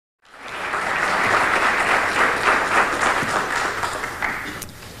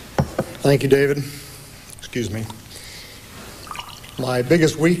Thank you, David. Excuse me. My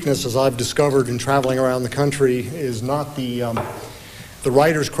biggest weakness, as I've discovered in traveling around the country, is not the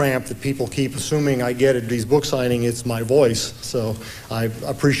writer's cramp that people keep assuming I get at these book signings. It's my voice. So I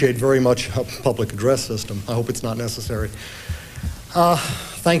appreciate very much a public address system. I hope it's not necessary.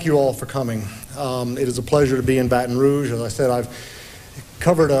 Thank you all for coming. It is a pleasure to be in Baton Rouge. As I said, I've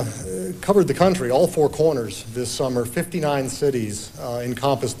covered the country, all four corners this summer. 59 cities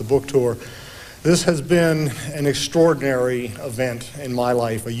encompass the book tour. This has been an extraordinary event in my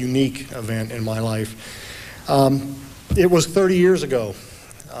life, a unique event in my life. It was 30 years ago,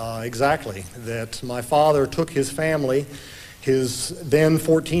 exactly, that my father took his family, his then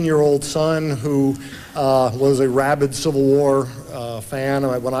 14-year-old son, who was a rabid Civil War fan.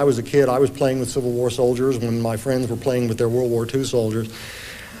 When I was a kid, I was playing with Civil War soldiers when my friends were playing with their World War II soldiers.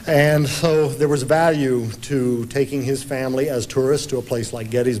 And so there was value to taking his family as tourists to a place like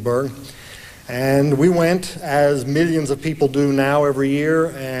Gettysburg. And we went, as millions of people do now every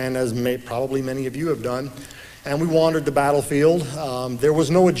year, and as probably many of you have done, and we wandered the battlefield. There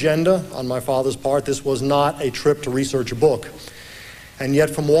was no agenda on my father's part. This was not a trip to research a book. And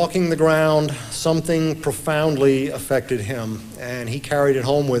yet, from walking the ground, something profoundly affected him, and he carried it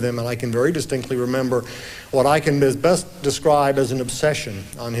home with him, and I can very distinctly remember what I can best describe as an obsession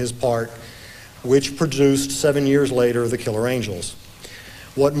on his part, which produced 7 years later The Killer Angels.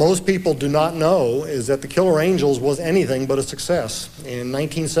 What most people do not know is that The Killer Angels was anything but a success. In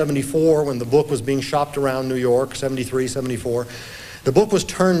 1974, when the book was being shopped around New York, 73, 74, the book was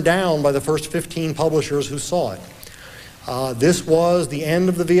turned down by the first 15 publishers who saw it. This was the end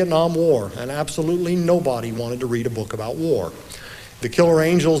of the Vietnam War, and absolutely nobody wanted to read a book about war. The Killer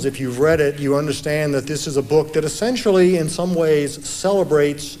Angels, if you've read it, you understand that this is a book that essentially, in some ways,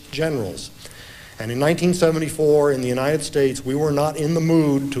 celebrates generals. And in 1974, in the United States, we were not in the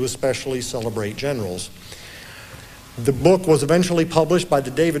mood to especially celebrate generals. The book was eventually published by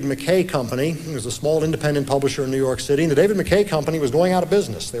the David McKay Company. It was a small independent publisher in New York City. And the David McKay Company was going out of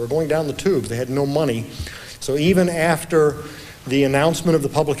business. They were going down the tubes. They had no money. So even after the announcement of the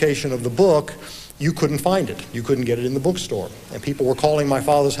publication of the book, you couldn't find it. You couldn't get it in the bookstore. And people were calling my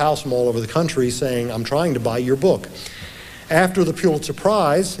father's house from all over the country saying, "I'm trying to buy your book." After the Pulitzer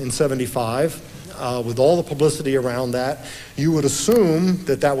Prize in 75, with all the publicity around that, you would assume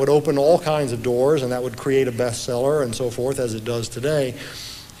that that would open all kinds of doors and that would create a bestseller and so forth, as it does today.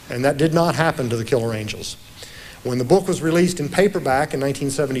 And that did not happen to The Killer Angels. When the book was released in paperback in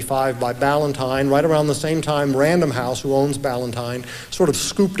 1975 by Ballantine, right around the same time Random House, who owns Ballantine, sort of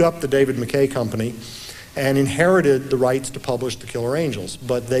scooped up the David McKay Company and inherited the rights to publish The Killer Angels.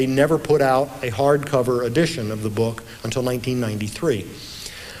 But they never put out a hardcover edition of the book until 1993.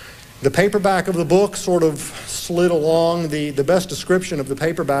 The paperback of the book sort of slid along. The best description of the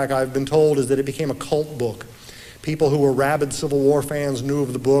paperback, I've been told, is that it became a cult book. People who were rabid Civil War fans knew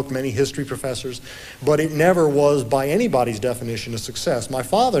of the book, many history professors, but it never was, by anybody's definition, a success. My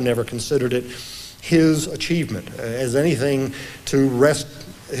father never considered it his achievement, as anything to rest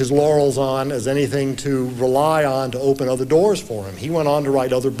his laurels on, as anything to rely on to open other doors for him. He went on to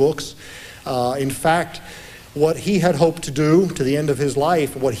write other books. In fact, what he had hoped to do to the end of his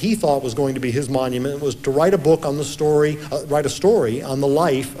life, what he thought was going to be his monument, was to write a book on the story, write a story on the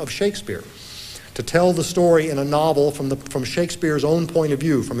life of Shakespeare. To tell the story in a novel from Shakespeare's own point of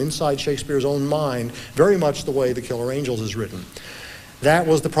view, from inside Shakespeare's own mind, very much the way The Killer Angels is written. That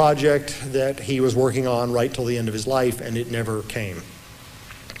was the project that he was working on right till the end of his life, and it never came.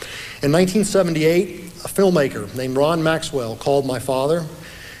 In 1978, a filmmaker named Ron Maxwell called my father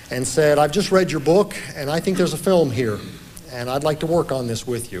and said, "I've just read your book, and I think there's a film here, and I'd like to work on this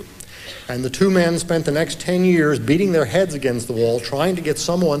with you." And the two men spent the next 10 years beating their heads against the wall, trying to get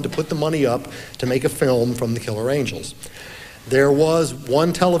someone to put the money up to make a film from The Killer Angels. There was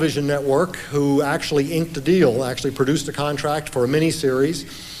one television network who actually inked a deal, actually produced a contract for a miniseries,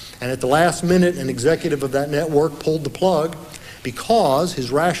 and at the last minute, an executive of that network pulled the plug because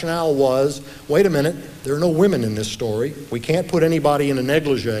his rationale was, wait a minute, there are no women in this story. We can't put anybody in a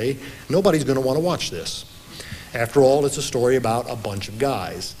negligee. Nobody's going to want to watch this. After all, it's a story about a bunch of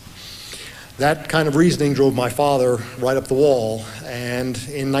guys. That kind of reasoning drove my father right up the wall, and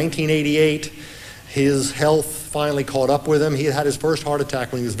in 1988, his health finally caught up with him. He had his first heart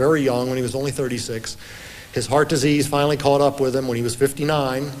attack when he was very young, when he was only 36. His heart disease finally caught up with him when he was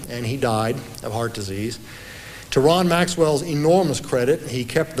 59, and he died of heart disease. To Ron Maxwell's enormous credit, he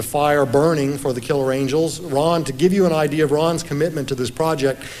kept the fire burning for The Killer Angels. Ron, to give you an idea of Ron's commitment to this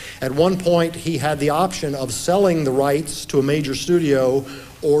project, at one point he had the option of selling the rights to a major studio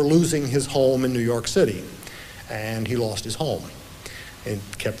or losing his home in New York City. And he lost his home. and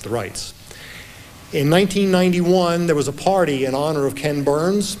kept the rights. In 1991, there was a party in honor of Ken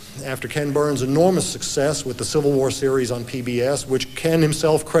Burns, after Ken Burns' enormous success with the Civil War series on PBS, which Ken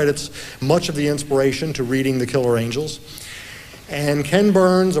himself credits much of the inspiration to reading The Killer Angels. And Ken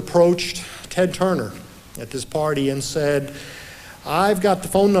Burns approached Ted Turner at this party and said, "I've got the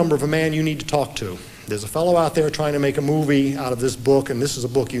phone number of a man you need to talk to. There's a fellow out there trying to make a movie out of this book, and this is a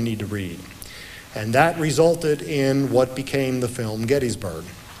book you need to read." And that resulted in what became the film Gettysburg.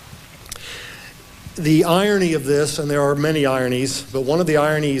 The irony of this, and there are many ironies, but one of the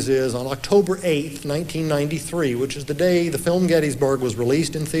ironies is on October 8th, 1993, which is the day the film Gettysburg was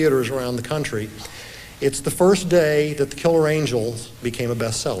released in theaters around the country, it's the first day that The Killer Angels became a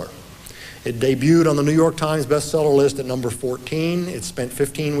bestseller. It debuted on the New York Times bestseller list at number 14. It spent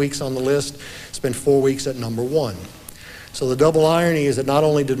 15 weeks on the list, spent 4 weeks at number 1. So the double irony is that not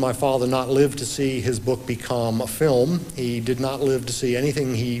only did my father not live to see his book become a film, he did not live to see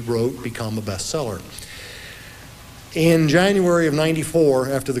anything he wrote become a bestseller. In January of '94,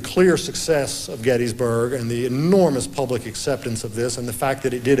 after the clear success of Gettysburg and the enormous public acceptance of this and the fact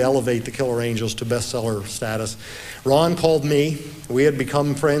that it did elevate The Killer Angels to bestseller status, Ron called me. We had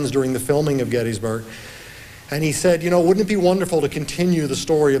become friends during the filming of Gettysburg. And he said, "You know, wouldn't it be wonderful to continue the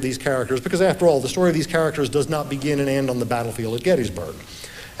story of these characters? Because after all, the story of these characters does not begin and end on the battlefield at Gettysburg.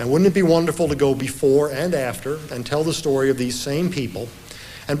 And wouldn't it be wonderful to go before and after and tell the story of these same people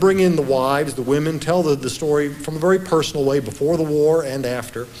and bring in the wives, the women, tell the story from a very personal way before the war and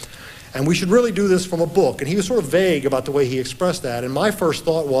after. And we should really do this from a book." And he was sort of vague about the way he expressed that. And my first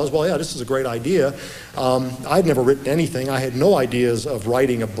thought was, well, yeah, this is a great idea. I'd never written anything. I had no ideas of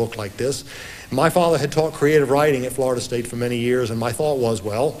writing a book like this. My father had taught creative writing at Florida State for many years, and my thought was,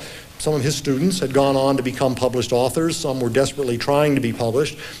 well, some of his students had gone on to become published authors. Some were desperately trying to be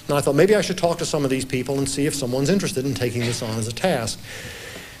published. And I thought, maybe I should talk to some of these people and see if someone's interested in taking this on as a task.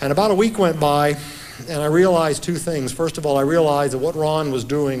 And about a week went by, and I realized two things. First of all, I realized that what Ron was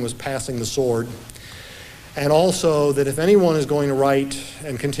doing was passing the sword, and also that if anyone is going to write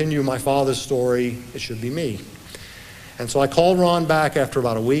and continue my father's story, it should be me. And so I called Ron back after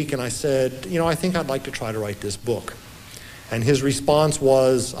about a week, and I said, "You know, I think I'd like to try to write this book." And his response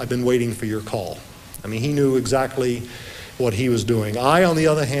was, "I've been waiting for your call." I mean, he knew exactly what he was doing. I, on the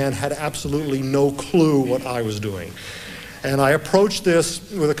other hand, had absolutely no clue what I was doing. And I approached this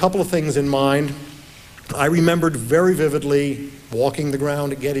with a couple of things in mind. I remembered very vividly walking the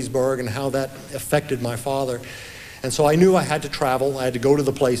ground at Gettysburg and how that affected my father. And so I knew I had to travel. I had to go to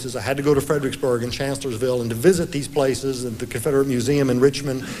the places. I had to go to Fredericksburg and Chancellorsville and to visit these places, and the Confederate Museum in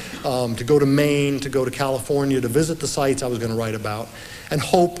Richmond, to go to Maine, to go to California, to visit the sites I was going to write about, and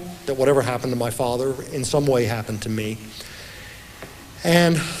hope that whatever happened to my father in some way happened to me.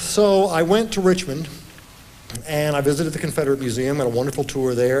 And so I went to Richmond, and I visited the Confederate Museum, had a wonderful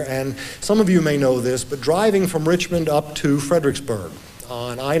tour there. And some of you may know this, but driving from Richmond up to Fredericksburg,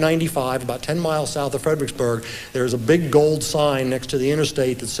 on I-95, about 10 miles south of Fredericksburg, there's a big gold sign next to the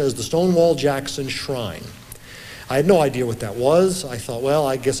interstate that says the Stonewall Jackson Shrine. I had no idea what that was. I thought, well,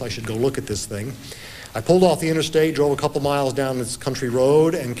 I guess I should go look at this thing. I pulled off the interstate, drove a couple miles down this country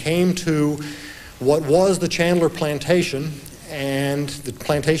road, and came to what was the Chandler Plantation. And the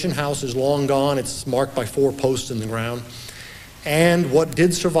plantation house is long gone. It's marked by 4 posts in the ground. And what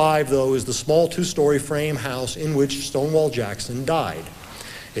did survive, though, is the small 2-story frame house in which Stonewall Jackson died.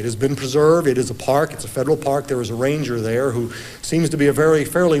 It has been preserved. It is a park. It's a federal park. There is a ranger there who seems to be a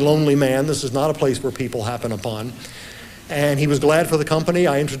fairly lonely man. This is not a place where people happen upon. And he was glad for the company.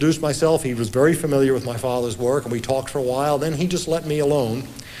 I introduced myself. He was very familiar with my father's work, and we talked for a while. Then he just let me alone.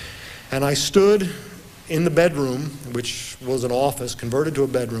 And I stood in the bedroom, which was an office converted to a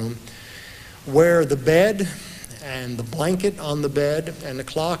bedroom, where the bed and the blanket on the bed and the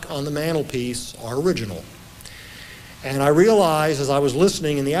clock on the mantelpiece are original. And I realized as I was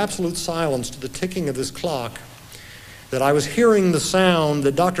listening in the absolute silence to the ticking of this clock that I was hearing the sound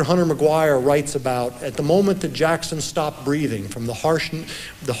that Dr. Hunter McGuire writes about at the moment that Jackson stopped breathing from the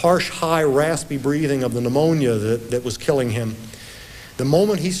harsh, high, raspy breathing of the pneumonia that was killing him. The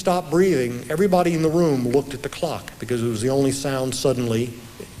moment he stopped breathing, everybody in the room looked at the clock because it was the only sound suddenly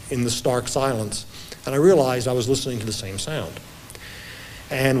in the stark silence. And I realized I was listening to the same sound.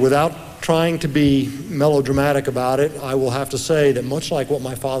 And without trying to be melodramatic about it, I will have to say that much like what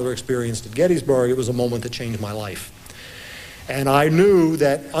my father experienced at Gettysburg, it was a moment that changed my life. And I knew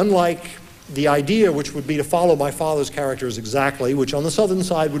that unlike the idea, which would be to follow my father's characters exactly, which on the southern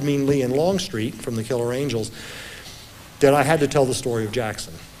side would mean Lee and Longstreet from The Killer Angels, that I had to tell the story of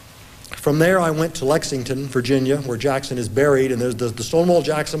Jackson. From there, I went to Lexington, Virginia, where Jackson is buried, and there's the Stonewall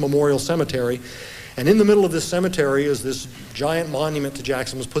Jackson Memorial Cemetery. And in the middle of this cemetery is this giant monument to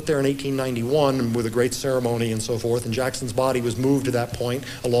Jackson. It was put there in 1891 with a great ceremony and so forth, and Jackson's body was moved to that point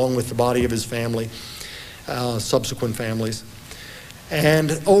along with the body of his family, subsequent families.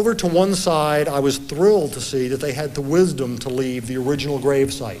 And over to one side, I was thrilled to see that they had the wisdom to leave the original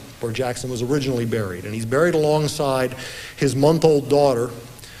grave site where Jackson was originally buried. And he's buried alongside his month-old daughter,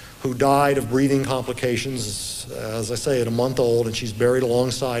 who died of breathing complications, as I say, at a month old, and she's buried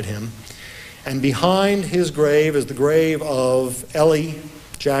alongside him. And behind his grave is the grave of Ellie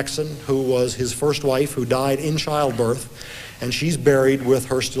Jackson, who was his first wife, who died in childbirth, and she's buried with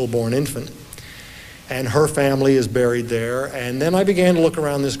her stillborn infant. And her family is buried there. And then I began to look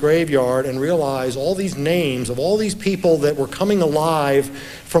around this graveyard and realize all these names of all these people that were coming alive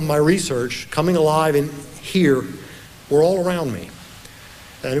from my research, coming alive in here, were all around me.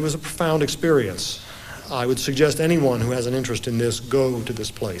 And it was a profound experience. I would suggest anyone who has an interest in this go to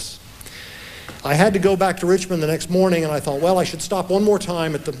this place. I had to go back to Richmond the next morning, and I thought, well, I should stop one more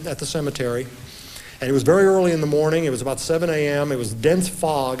time at the cemetery. And it was very early in the morning. It was about 7 a.m. It was dense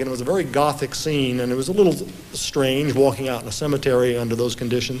fog, and it was a very gothic scene, and it was a little strange walking out in a cemetery under those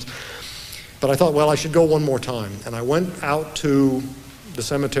conditions. But I thought, well, I should go one more time. And I went out to the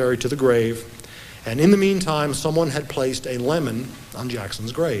cemetery, to the grave, and in the meantime, someone had placed a lemon on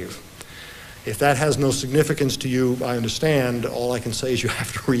Jackson's grave. If that has no significance to you, I understand. All I can say is you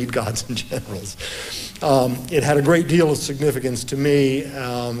have to read Gods and Generals. It had a great deal of significance to me,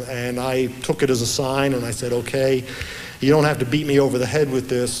 and I took it as a sign, and I said, okay, you don't have to beat me over the head with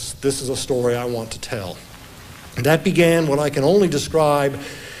this. This is a story I want to tell. And that began what I can only describe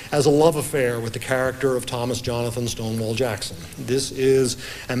as a love affair with the character of Thomas Jonathan Stonewall Jackson. This is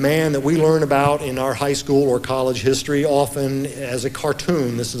a man that we learn about in our high school or college history often as a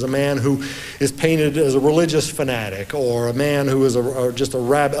cartoon. This is a man who is painted as a religious fanatic, or a man who is just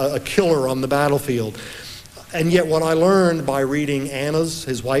a killer on the battlefield. And yet what I learned by reading Anna's,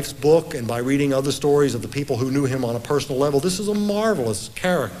 his wife's book, and by reading other stories of the people who knew him on a personal level, this is a marvelous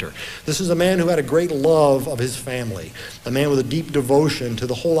character. This is a man who had a great love of his family, a man with a deep devotion to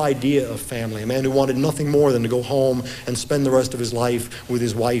the whole idea of family, a man who wanted nothing more than to go home and spend the rest of his life with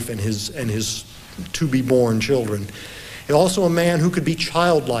his wife and his to-be-born children. Also a man who could be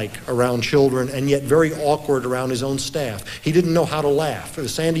childlike around children and yet very awkward around his own staff. He didn't know how to laugh.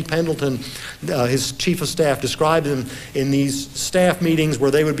 Sandy Pendleton, his chief of staff, described him in these staff meetings where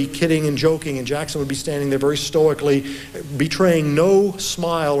they would be kidding and joking, and Jackson would be standing there very stoically, betraying no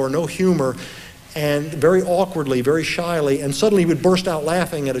smile or no humor, and very awkwardly, very shyly, and suddenly he would burst out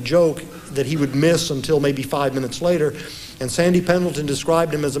laughing at a joke that he would miss until maybe 5 minutes later. And Sandy Pendleton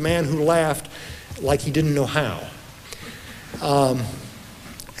described him as a man who laughed like he didn't know how.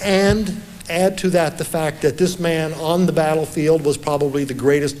 And add to that the fact that this man on the battlefield was probably the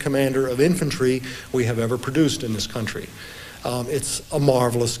greatest commander of infantry we have ever produced in this country. It's a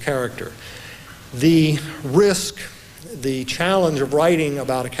marvelous character. The risk, the challenge of writing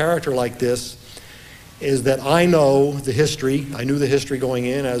about a character like this is that I know the history. I knew the history going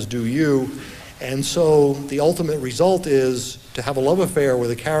in, as do you. And so the ultimate result is to have a love affair with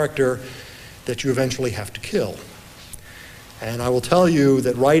a character that you eventually have to kill. And I will tell you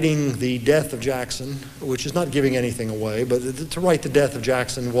that writing the death of Jackson, which is not giving anything away, but to write the death of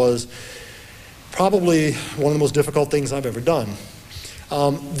Jackson was probably one of the most difficult things I've ever done.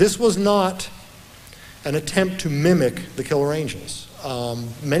 This was not an attempt to mimic the Killer Angels.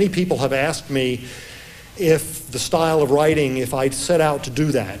 Many people have asked me if the style of writing, if I'd set out to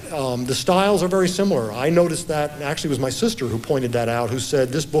do that. The styles are very similar. I noticed that, and actually it was my sister who pointed that out, who said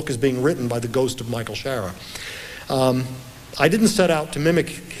this book is being written by the ghost of Michael Shara. I didn't set out to mimic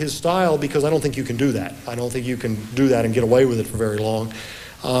his style because I don't think you can do that. I don't think you can do that and get away with it for very long.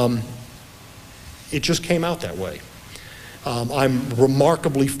 It just came out that way. I'm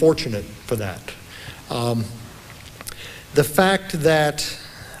remarkably fortunate for that. The fact that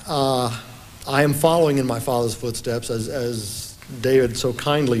I am following in my father's footsteps, as David so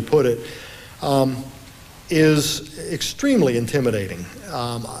kindly put it, is extremely intimidating.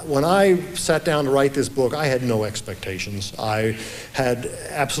 When I sat down to write this book, I had no expectations. I had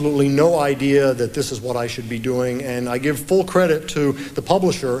absolutely no idea that this is what I should be doing, and I give full credit to the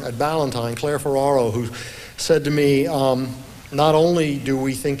publisher at Ballantine, Claire Ferraro, who said to me, not only do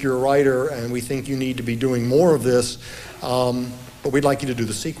we think you're a writer and we think you need to be doing more of this, but we'd like you to do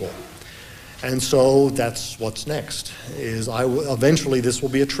the sequel. And so that's what's next, is eventually this will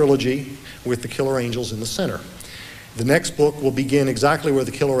be a trilogy with the Killer Angels in the center. The next book will begin exactly where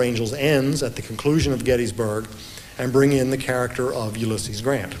the Killer Angels ends, at the conclusion of Gettysburg, and bring in the character of Ulysses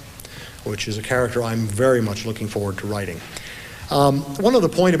Grant, which is a character I'm very much looking forward to writing. One other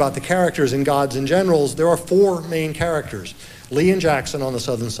point about the characters in Gods and Generals, there are 4 main characters. Lee and Jackson on the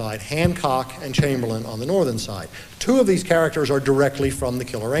southern side, Hancock and Chamberlain on the northern side. 2 of these characters are directly from the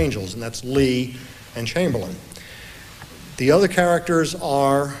Killer Angels, and that's Lee and Chamberlain. The other characters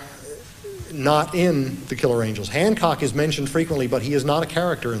are not in the Killer Angels. Hancock is mentioned frequently, but he is not a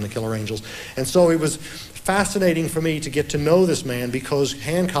character in the Killer Angels. And so it was fascinating for me to get to know this man because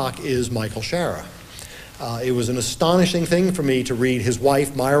Hancock is Michael Shara. It was an astonishing thing for me to read. His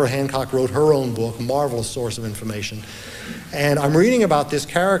wife, Myra Hancock, wrote her own book, a marvelous source of information. And I'm reading about this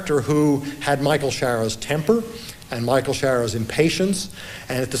character who had Michael Shara's temper and Michael Shara's impatience.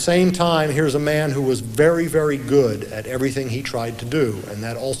 And at the same time, here's a man who was very, very good at everything he tried to do. And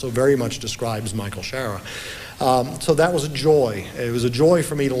that also very much describes Michael Shara. So that was a joy. It was a joy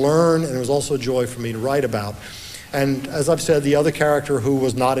for me to learn, and it was also a joy for me to write about. And as I've said, the other character who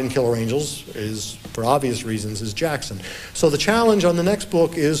was not in Killer Angels is, for obvious reasons, is Jackson. So the challenge on the next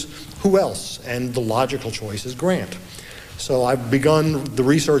book is who else? And the logical choice is Grant. So I've begun the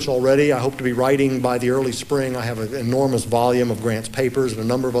research already. I hope to be writing by the early spring. I have an enormous volume of Grant's papers and a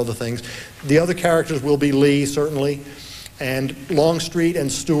number of other things. The other characters will be Lee, certainly, and Longstreet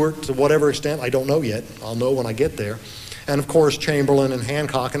and Stewart to whatever extent, I don't know yet. I'll know when I get there. And of course, Chamberlain and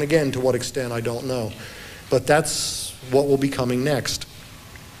Hancock, and again, to what extent, I don't know. But that's what will be coming next.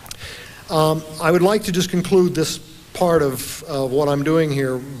 I would like to just conclude this part of what I'm doing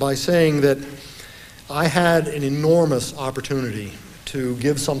here by saying that I had an enormous opportunity to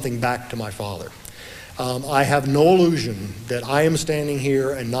give something back to my father. I have no illusion that I am standing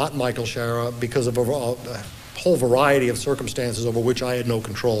here and not Michael Shara because of a whole variety of circumstances over which I had no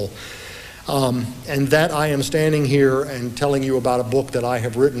control. And that I am standing here and telling you about a book that I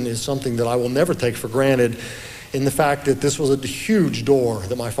have written is something that I will never take for granted, in the fact that this was a huge door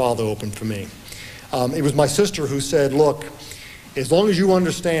that my father opened for me. It was my sister who said, look, as long as you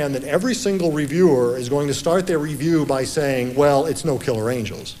understand that every single reviewer is going to start their review by saying, well, it's no Killer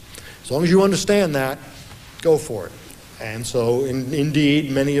Angels. As long as you understand that, go for it. And so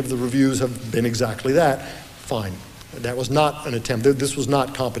indeed, many of the reviews have been exactly that. Fine. That was not an attempt. This was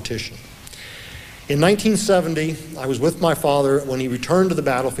not competition. In 1970, I was with my father when he returned to the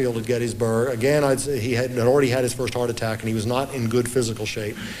battlefield at Gettysburg. Again, he had already had his first heart attack, and he was not in good physical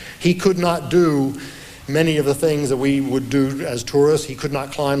shape. He could not do many of the things that we would do as tourists. He could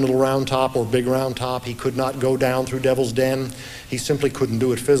not climb Little Round Top or Big Round Top. He could not go down through Devil's Den. He simply couldn't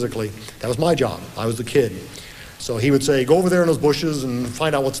do it physically. That was my job. I was the kid. So he would say, go over there in those bushes and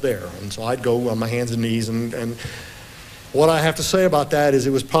find out what's there. And so I'd go on my hands and knees. And what I have to say about that is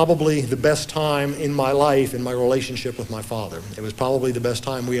it was probably the best time in my life, in my relationship with my father. It was probably the best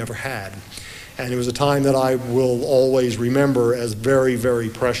time we ever had. And it was a time that I will always remember as very, very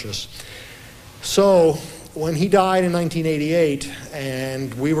precious. So when he died in 1988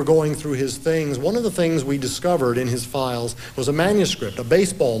 and we were going through his things, one of the things we discovered in his files was a manuscript, a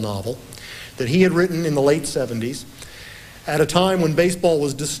baseball novel that he had written in the late 70s at a time when baseball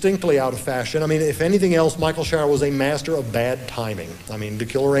was distinctly out of fashion. I mean, if anything else, Michael Shara was a master of bad timing. I mean, The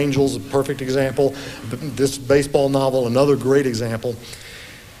Killer Angels, a perfect example. This baseball novel, another great example.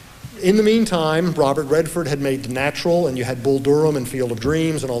 In the meantime, Robert Redford had made The Natural, and you had Bull Durham and Field of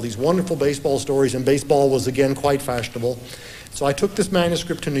Dreams and all these wonderful baseball stories, and baseball was again quite fashionable. So I took this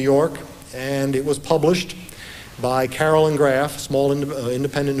manuscript to New York, and it was published by Carroll and Graf, small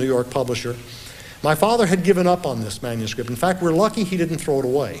independent New York publisher. My father had given up on this manuscript. In fact, we're lucky he didn't throw it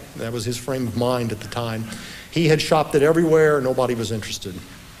away. That was his frame of mind at the time. He had shopped it everywhere. Nobody was interested.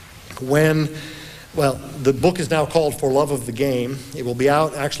 Well, the book is now called For Love of the Game. It will be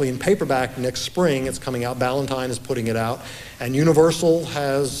out actually in paperback next spring. It's coming out. Ballantine is putting it out. And Universal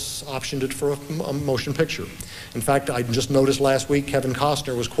has optioned it for a motion picture. In fact, I just noticed last week Kevin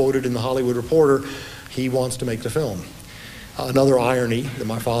Costner was quoted in The Hollywood Reporter. He wants to make the film. Another irony that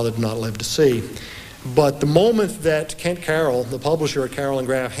my father did not live to see. But the moment that Kent Carroll, the publisher at Carroll and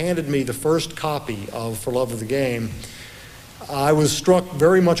Graf, handed me the first copy of For Love of the Game, I was struck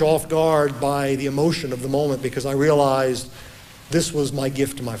very much off guard by the emotion of the moment, because I realized this was my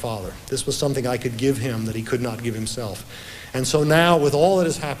gift to my father. This was something I could give him that he could not give himself. And so now, with all that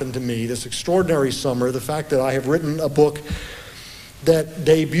has happened to me, this extraordinary summer, the fact that I have written a book that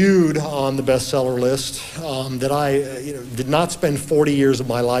debuted on the bestseller list, that I did not spend 40 years of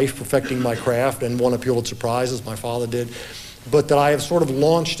my life perfecting my craft and won a Pulitzer Prize as my father did, but that I have sort of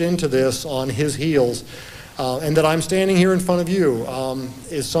launched into this on his heels, and that I'm standing here in front of you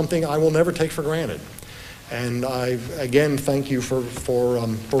is something I will never take for granted. And I, again, thank you for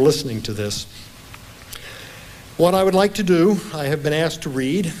listening to this. What I would like to do, I have been asked to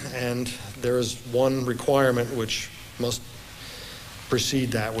read, and there is one requirement which must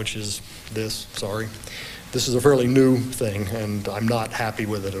precede that, which is this, sorry. This is a fairly new thing, and I'm not happy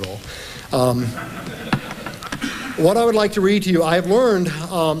with it at all. What I would like to read to you, I have learned,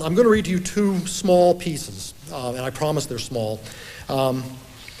 I'm going to read to you two small pieces, and I promise they're small. One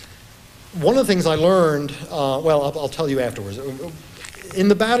of the things I learned, well, I'll tell you afterwards. In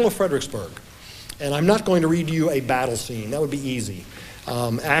the Battle of Fredericksburg, and I'm not going to read you a battle scene, that would be easy.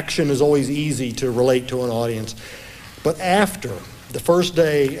 Action is always easy to relate to an audience. But after the first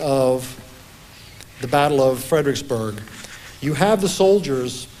day of the Battle of Fredericksburg, you have the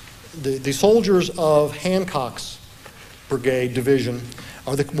soldiers, the soldiers of Hancock's brigade division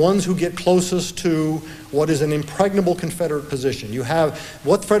are the ones who get closest to what is an impregnable Confederate position. You have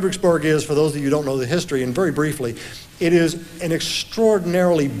what Fredericksburg is, for those of you who don't know the history, and very briefly, it is an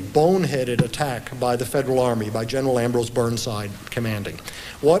extraordinarily boneheaded attack by the Federal Army, by General Ambrose Burnside commanding.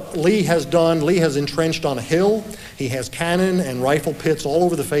 What Lee has done, Lee has entrenched on a hill. He has cannon and rifle pits all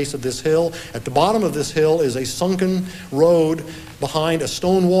over the face of this hill. At the bottom of this hill is a sunken road behind a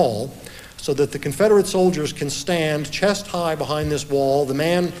stone wall, so that the Confederate soldiers can stand chest high behind this wall.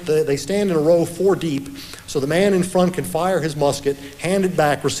 They stand in a row 4 deep, so the man in front can fire his musket, hand it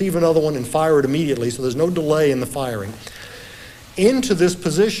back, receive another one, and fire it immediately, so there's no delay in the firing. Into this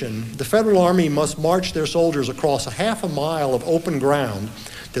position, the Federal Army must march their soldiers across a half a mile of open ground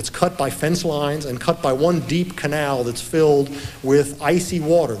that's cut by fence lines and cut by one deep canal that's filled with icy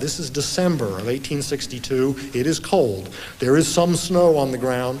water. This is December of 1862. It is cold. There is some snow on the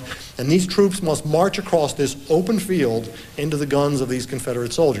ground, and these troops must march across this open field into the guns of these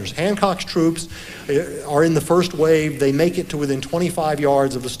Confederate soldiers. Hancock's troops are in the first wave. They make it to within 25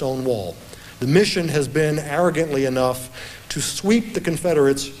 yards of the stone wall. The mission has been arrogantly enough to sweep the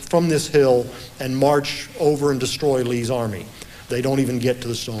Confederates from this hill and march over and destroy Lee's army. They don't even get to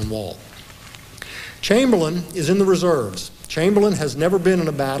the stone wall. Chamberlain is in the reserves. Chamberlain has never been in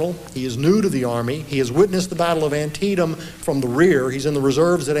a battle. He is new to the Army. He has witnessed the Battle of Antietam from the rear. He's in the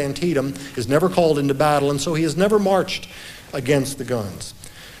reserves at Antietam, is never called into battle, and so he has never marched against the guns.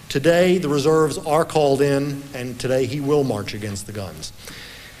 Today, the reserves are called in, and today he will march against the guns.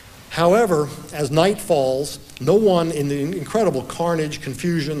 However, as night falls, no one, in the incredible carnage,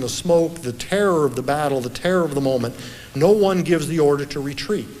 confusion, the smoke, the terror of the battle, the terror of the moment, no one gives the order to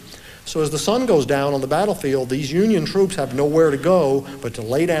retreat. So as the sun goes down on the battlefield, these Union troops have nowhere to go but to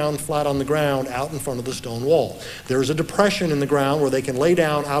lay down flat on the ground out in front of the stone wall. There is a depression in the ground where they can lay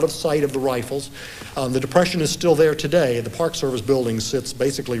down out of sight of the rifles. The depression is still there today. The Park Service building sits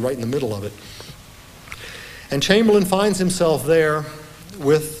basically right in the middle of it. And Chamberlain finds himself there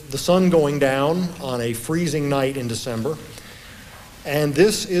with the sun going down on a freezing night in December. And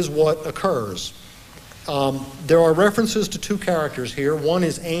this is what occurs. There are references to two characters here. One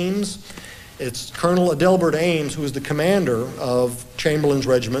is Ames. It's Colonel Adelbert Ames, who is the commander of Chamberlain's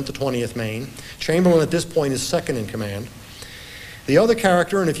regiment, the 20th Maine. Chamberlain at this point is second in command. The other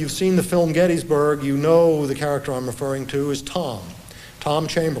character, and if you've seen the film Gettysburg, you know the character I'm referring to is Tom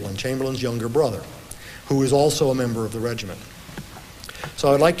Chamberlain, Chamberlain's younger brother, who is also a member of the regiment.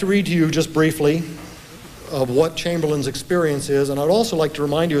 So I'd like to read to you just briefly of what Chamberlain's experience is, and I'd also like to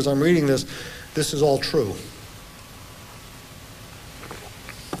remind you as I'm reading this, this is all true.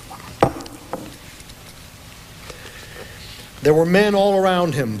 There were men all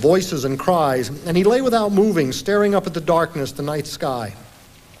around him, voices and cries, and he lay without moving, staring up at the darkness, the night sky.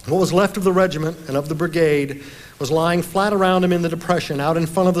 What was left of the regiment and of the brigade was lying flat around him in the depression, out in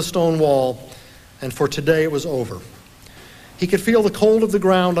front of the stone wall, and for today it was over. He could feel the cold of the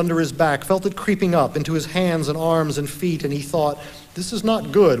ground under his back, felt it creeping up into his hands and arms and feet, and he thought, this is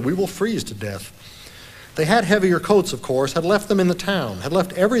not good, we will freeze to death. They had heavier coats, of course, had left them in the town, had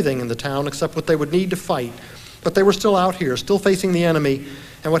left everything in the town except what they would need to fight, but they were still out here, still facing the enemy,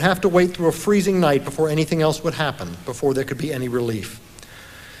 and would have to wait through a freezing night before anything else would happen, before there could be any relief.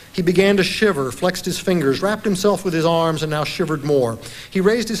 He began to shiver, flexed his fingers, wrapped himself with his arms, and now shivered more. He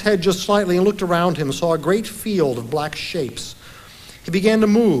raised his head just slightly and looked around him, saw a great field of black shapes. He began to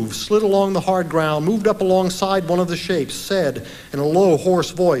move, slid along the hard ground, moved up alongside one of the shapes, said in a low,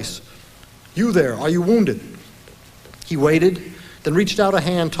 hoarse voice, "You there, are you wounded?" He waited, then reached out a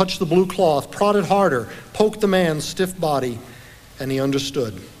hand, touched the blue cloth, prodded harder, poked the man's stiff body, and he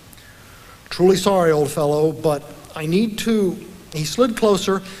understood. "Truly sorry, old fellow, but I need to..." He slid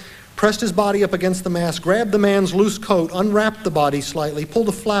closer, pressed his body up against the mass, grabbed the man's loose coat, unwrapped the body slightly, pulled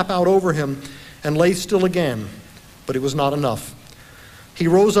a flap out over him, and lay still again. But it was not enough. He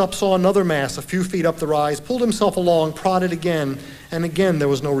rose up, saw another mass a few feet up the rise, pulled himself along, prodded again, and again there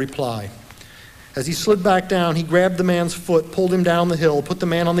was no reply. As he slid back down, he grabbed the man's foot, pulled him down the hill, put the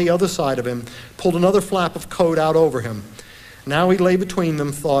man on the other side of him, pulled another flap of coat out over him. Now he lay between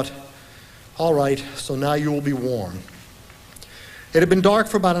them, thought, all right, so now you will be warm. It had been dark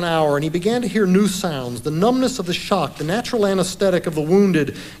for about an hour, and he began to hear new sounds, the numbness of the shock, the natural anesthetic of the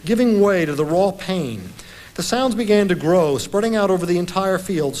wounded giving way to the raw pain. The sounds began to grow, spreading out over the entire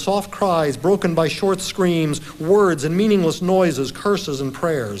field, soft cries broken by short screams, words and meaningless noises, curses and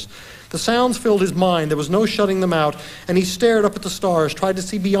prayers. The sounds filled his mind. There was no shutting them out, and he stared up at the stars, tried to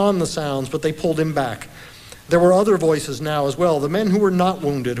see beyond the sounds, but they pulled him back. There were other voices now as well, the men who were not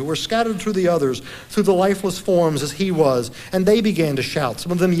wounded, who were scattered through the others, through the lifeless forms as he was, and they began to shout,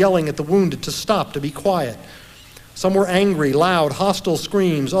 some of them yelling at the wounded to stop, to be quiet. Some were angry, loud, hostile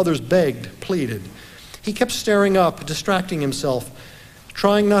screams, others begged, pleaded. He kept staring up, distracting himself,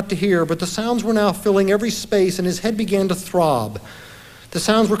 trying not to hear, but the sounds were now filling every space, and his head began to throb. The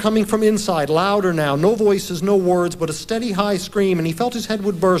sounds were coming from inside, louder now, no voices, no words, but a steady high scream, and he felt his head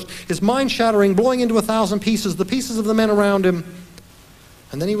would burst, his mind shattering, blowing into 1,000 pieces, the pieces of the men around him.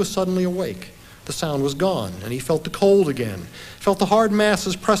 And then he was suddenly awake. The sound was gone, and he felt the cold again, felt the hard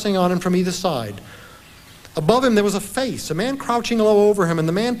masses pressing on him from either side. Above him there was a face, a man crouching low over him, and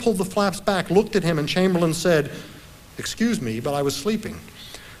the man pulled the flaps back, looked at him, and Chamberlain said, "Excuse me, but I was sleeping."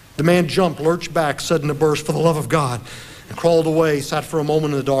 The man jumped, lurched back, said in a burst, "For the love of God," and crawled away, sat for a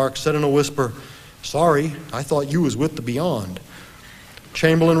moment in the dark, said in a whisper, "Sorry, I thought you was with the beyond."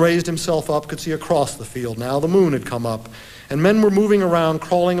 Chamberlain raised himself up, could see across the field. Now the moon had come up, and men were moving around,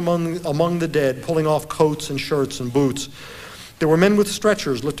 crawling among the dead, pulling off coats and shirts and boots. There were men with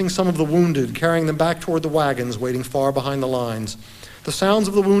stretchers, lifting some of the wounded, carrying them back toward the wagons, waiting far behind the lines. The sounds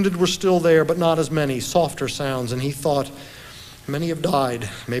of the wounded were still there, but not as many, softer sounds, and he thought, many have died,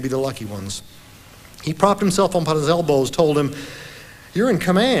 maybe the lucky ones. He propped himself up on his elbows, told him, "You're in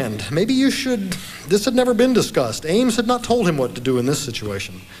command. Maybe you should..." This had never been discussed. Ames had not told him what to do in this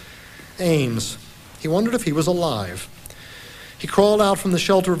situation. Ames. He wondered if he was alive. He crawled out from the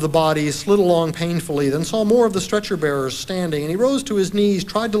shelter of the bodies, slid along painfully, then saw more of the stretcher bearers standing, and he rose to his knees,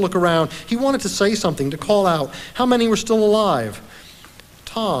 tried to look around. He wanted to say something, to call out. How many were still alive?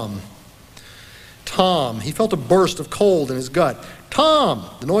 Tom. Tom. He felt a burst of cold in his gut. Tom!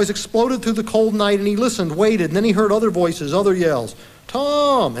 The noise exploded through the cold night, and he listened, waited, and then he heard other voices, other yells.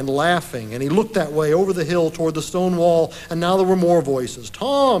 Tom! And laughing, and he looked that way over the hill toward the stone wall, and now there were more voices.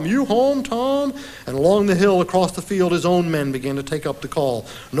 Tom! You home, Tom? And along the hill across the field, his own men began to take up the call.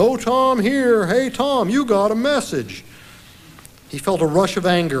 No Tom here! Hey, Tom, you got a message! He felt a rush of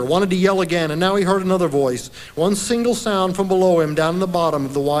anger, wanted to yell again, and now he heard another voice, one single sound from below him down in the bottom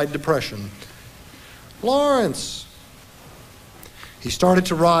of the wide depression. Lawrence! He started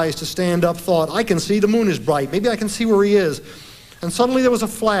to rise, to stand up, thought, I can see, the moon is bright, maybe I can see where he is. And suddenly there was a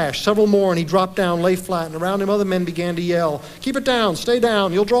flash, several more, and he dropped down, lay flat, and around him other men began to yell, keep it down, stay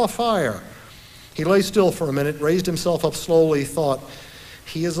down, you'll draw fire. He lay still for a minute, raised himself up slowly, thought,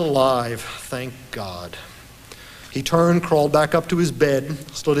 he is alive, thank God. He turned, crawled back up to his bed,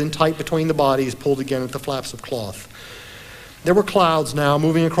 stood in tight between the bodies, pulled again at the flaps of cloth. There were clouds now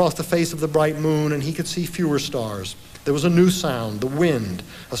moving across the face of the bright moon, and he could see fewer stars. There was a new sound, the wind,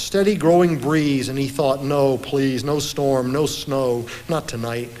 a steady growing breeze, and he thought, no, please, no storm, no snow, not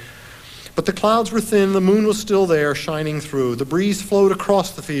tonight. But the clouds were thin, the moon was still there, shining through. The breeze flowed across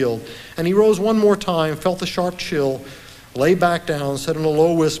the field, and he rose one more time, felt the sharp chill, lay back down, said in a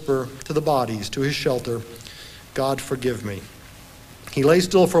low whisper to the bodies, to his shelter, God forgive me. He lay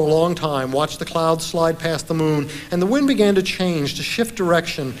still for a long time, watched the clouds slide past the moon, and the wind began to change, to shift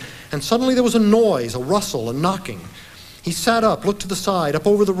direction, and suddenly there was a noise, a rustle, a knocking. He sat up, looked to the side, up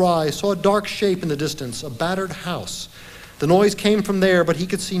over the rise, saw a dark shape in the distance, a battered house. The noise came from there, but he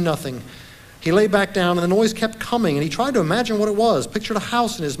could see nothing. He lay back down, and the noise kept coming, and he tried to imagine what it was, pictured a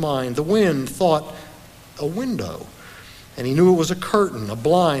house in his mind. The wind thought, a window. And he knew it was a curtain, a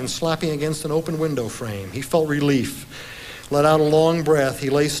blind slapping against an open window frame. He felt relief, let out a long breath.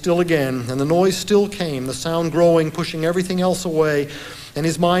 He lay still again, and the noise still came, the sound growing, pushing everything else away. And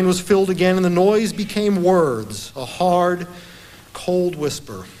his mind was filled again, and the noise became words, a hard, cold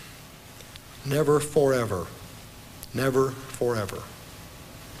whisper. Never forever. Never forever.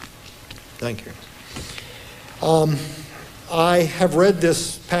 Thank you. I have read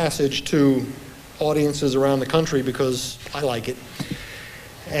this passage to audiences around the country because I like it.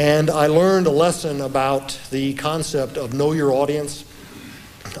 And I learned a lesson about the concept of know your audience.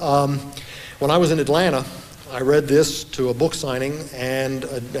 When I was in Atlanta, I read this to a book signing, and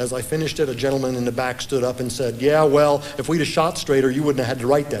as I finished it, a gentleman in the back stood up and said, yeah, well, if we'd have shot straighter, you wouldn't have had to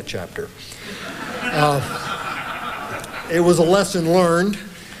write that chapter. It was a lesson learned,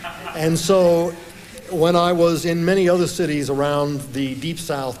 and so when I was in many other cities around the Deep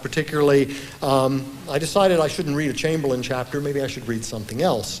South particularly, I decided I shouldn't read a Chamberlain chapter. Maybe I should read something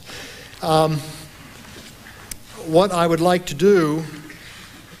else. What I would like to do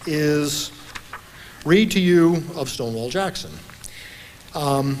is read to you of Stonewall Jackson.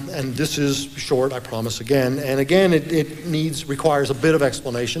 And this is short, I promise again. And again, it requires a bit of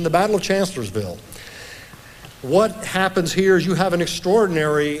explanation. The Battle of Chancellorsville. What happens here is you have an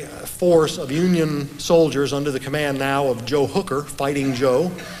extraordinary force of Union soldiers under the command now of Joe Hooker, Fighting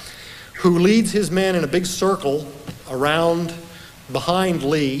Joe, who leads his men in a big circle around behind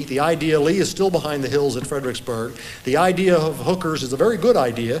Lee. The idea, Lee is still behind the hills at Fredericksburg. The idea of Hooker's is a very good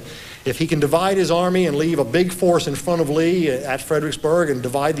idea. If he can divide his army and leave a big force in front of Lee at Fredericksburg and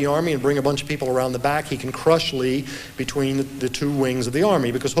divide the army and bring a bunch of people around the back, he can crush Lee between the two wings of the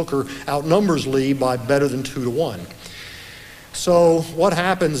army, because Hooker outnumbers Lee by better than 2-1. So what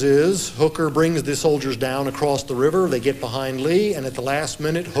happens is Hooker brings the soldiers down across the river. They get behind Lee, and at the last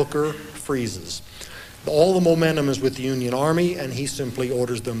minute, Hooker freezes. All the momentum is with the Union Army, and he simply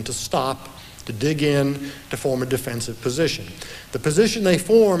orders them to stop, to dig in, to form a defensive position. The position they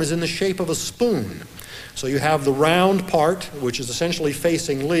form is in the shape of a spoon. So you have the round part, which is essentially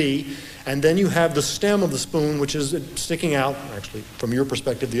facing Lee, and then you have the stem of the spoon, which is sticking out, actually from your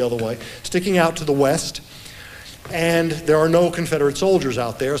perspective the other way, sticking out to the west. And there are no Confederate soldiers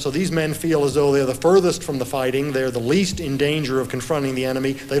out there, so these men feel as though they're the furthest from the fighting, they're the least in danger of confronting the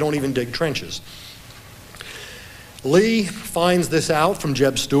enemy, they don't even dig trenches. Lee finds this out from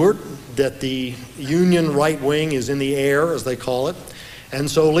Jeb Stuart, that the Union right wing is in the air, as they call it. And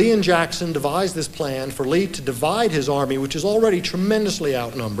so Lee and Jackson devise this plan for Lee to divide his army, which is already tremendously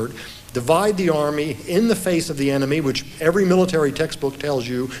outnumbered, divide the army in the face of the enemy, which every military textbook tells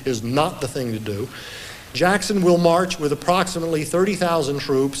you is not the thing to do. Jackson will march with approximately 30,000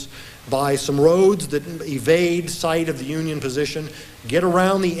 troops by some roads that evade sight of the Union position, get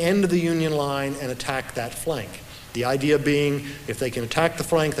around the end of the Union line and attack that flank. The idea being, if they can attack the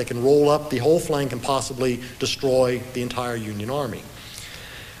flank, they can roll up the whole flank and possibly destroy the entire Union Army.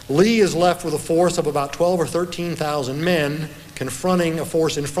 Lee is left with a force of about 12 or 13,000 men, confronting a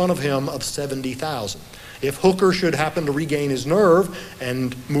force in front of him of 70,000. If Hooker should happen to regain his nerve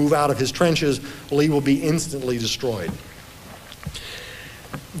and move out of his trenches, Lee will be instantly destroyed.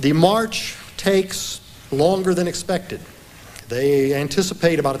 The march takes longer than expected. They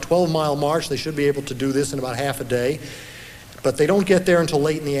anticipate about a 12-mile march. They should be able to do this in about half a day, but they don't get there until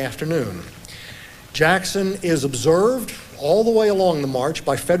late in the afternoon. Jackson is observed all the way along the march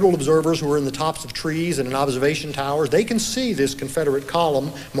by Federal observers who are in the tops of trees and in observation towers. They can see this Confederate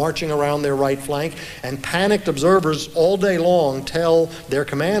column marching around their right flank, and panicked observers all day long tell their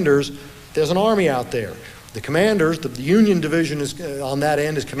commanders, there's an army out there. The commanders, the Union division on that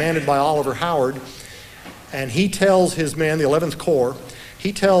end is commanded by Oliver Howard, and he tells his men, the 11th Corps,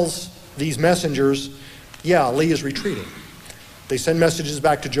 he tells these messengers, yeah, Lee is retreating. They send messages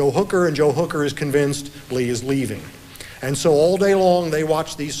back to Joe Hooker, and Joe Hooker is convinced Lee is leaving. And so all day long they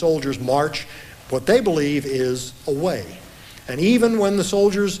watch these soldiers march what they believe is away. And even when the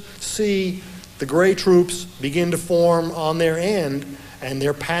soldiers see the gray troops begin to form on their end, and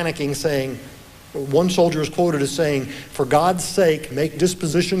they're panicking, saying, one soldier is quoted as saying, "For God's sake, make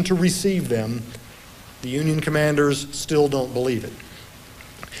disposition to receive them," the Union commanders still don't believe it.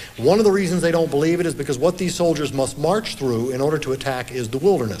 One of the reasons they don't believe it is because what these soldiers must march through in order to attack is the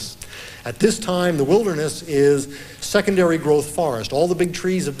wilderness. At this time, the wilderness is secondary growth forest. All the big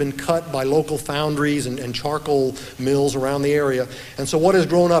trees have been cut by local foundries and charcoal mills around the area. And so what has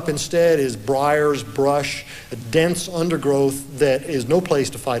grown up instead is briars, brush, a dense undergrowth that is no place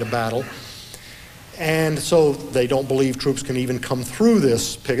to fight a battle. And so they don't believe troops can even come through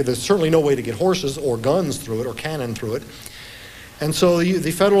this picket. There's certainly no way to get horses or guns through it or cannon through it. And so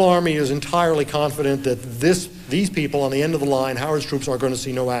the Federal Army is entirely confident that these people on the end of the line, Howard's troops, are going to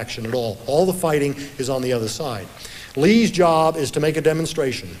see no action at all. All the fighting is on the other side. Lee's job is to make a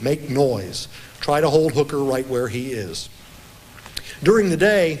demonstration, make noise, try to hold Hooker right where he is. During the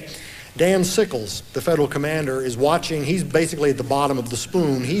day, Dan Sickles, the Federal commander, is watching. He's basically at the bottom of the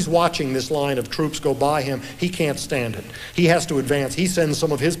spoon. He's watching this line of troops go by him. He can't stand it. He has to advance. He sends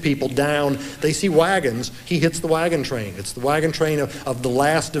some of his people down. They see wagons. He hits the wagon train. It's the wagon train of the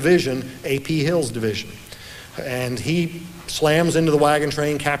last division, A.P. Hill's division. And he slams into the wagon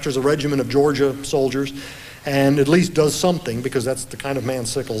train, captures a regiment of Georgia soldiers, and at least does something, because that's the kind of man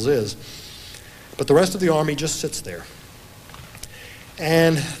Sickles is. But the rest of the army just sits there.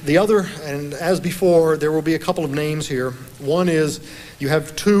 And as before, there will be a couple of names here. One is you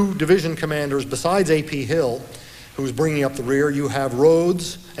have two division commanders besides A.P. Hill who was bringing up the rear. You have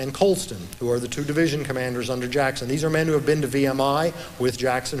Rhodes and Colston, who are the two division commanders under Jackson. These are men who have been to VMI with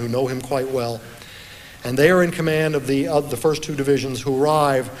Jackson, who know him quite well. And they are in command of the first two divisions who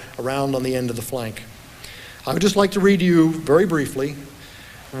arrive around on the end of the flank. I would just like to read to you very briefly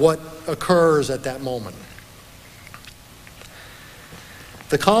what occurs at that moment.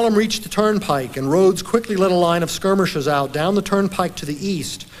 The column reached the turnpike, and Rhodes quickly led a line of skirmishers out down the turnpike to the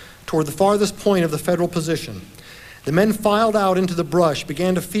east toward the farthest point of the Federal position. The men filed out into the brush,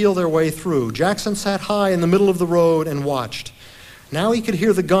 began to feel their way through. Jackson sat high in the middle of the road and watched. Now he could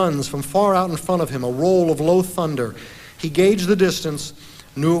hear the guns from far out in front of him, a roll of low thunder. He gauged the distance,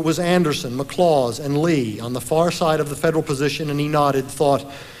 knew it was Anderson, McLaws, and Lee on the far side of the Federal position, and he nodded, thought,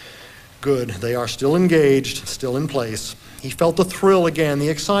 good, they are still engaged, still in place. He felt the thrill again, the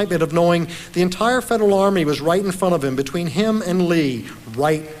excitement of knowing the entire Federal Army was right in front of him, between him and Lee,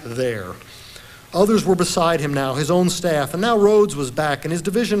 right there. Others were beside him now, his own staff, and now Rhodes was back, and his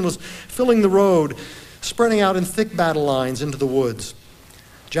division was filling the road, spreading out in thick battle lines into the woods.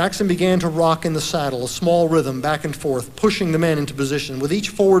 Jackson began to rock in the saddle, a small rhythm, back and forth, pushing the men into position. With each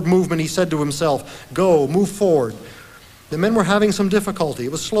forward movement, he said to himself, go, move forward. The men were having some difficulty.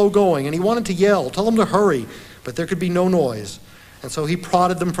 It was slow going, and he wanted to yell, tell them to hurry, but there could be no noise. And so he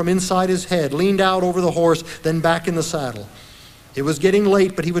prodded them from inside his head, leaned out over the horse, then back in the saddle. It was getting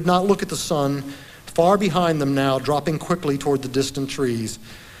late, but he would not look at the sun, far behind them now, dropping quickly toward the distant trees.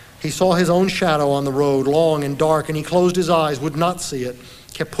 He saw his own shadow on the road, long and dark, and he closed his eyes, would not see it,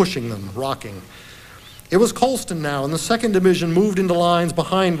 kept pushing them, rocking. It was Colston now, and the 2nd Division moved into lines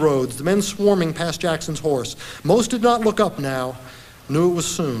behind Rhodes, the men swarming past Jackson's horse. Most did not look up now, knew it was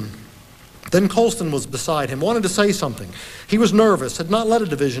soon. Then Colston was beside him, wanted to say something. He was nervous, had not led a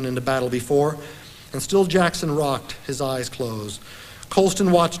division into battle before, and still Jackson rocked, his eyes closed.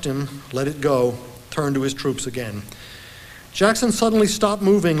 Colston watched him, let it go, turned to his troops again. Jackson suddenly stopped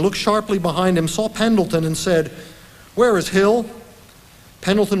moving, looked sharply behind him, saw Pendleton, and said, where is Hill?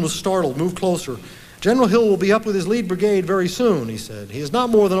 Pendleton was startled, moved closer. General Hill will be up with his lead brigade very soon, he said. He is not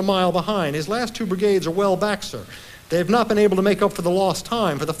more than a mile behind. His last 2 brigades are well back, sir. They have not been able to make up for the lost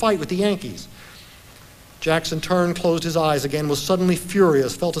time, for the fight with the Yankees. Jackson turned, closed his eyes again, was suddenly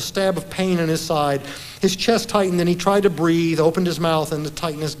furious, felt a stab of pain in his side. His chest tightened, and he tried to breathe, opened his mouth, and the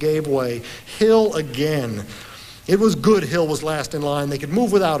tightness gave way. Hill again. It was good Hill was last in line. They could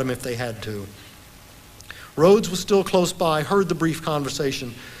move without him if they had to. Rhodes was still close by, heard the brief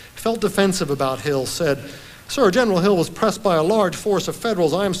conversation, felt defensive about Hill, said, sir, General Hill was pressed by a large force of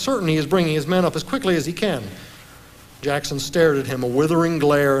Federals. I am certain he is bringing his men up as quickly as he can. Jackson stared at him, a withering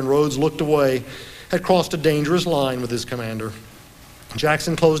glare, and Rhodes looked away, had crossed a dangerous line with his commander.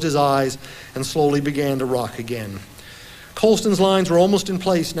 Jackson closed his eyes and slowly began to rock again. Colston's lines were almost in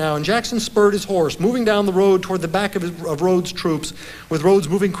place now, and Jackson spurred his horse, moving down the road toward the back of Rhodes' troops, with Rhodes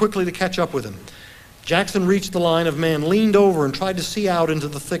moving quickly to catch up with him. Jackson reached the line of men, leaned over, and tried to see out into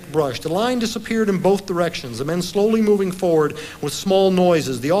the thick brush. The line disappeared in both directions, the men slowly moving forward with small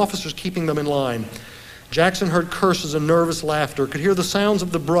noises, the officers keeping them in line. Jackson heard curses and nervous laughter, could hear the sounds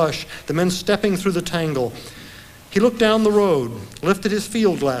of the brush, the men stepping through the tangle. He looked down the road, lifted his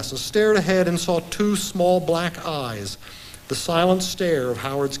field glasses, stared ahead, and saw 2 small black eyes, the silent stare of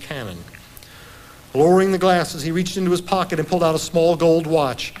Howard's cannon. Lowering the glasses, he reached into his pocket and pulled out a small gold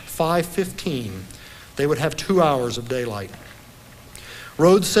watch, 5:15. They would have 2 hours of daylight.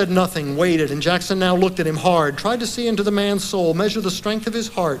 Rhodes said nothing, waited, and Jackson now looked at him hard, tried to see into the man's soul, measure the strength of his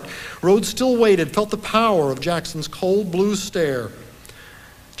heart. Rhodes still waited, felt the power of Jackson's cold blue stare.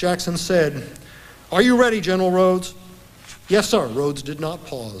 Jackson said, are you ready, General Rhodes? Yes, sir. Rhodes did not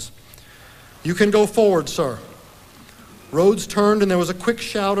pause. You can go forward, sir. Rhodes turned, and there was a quick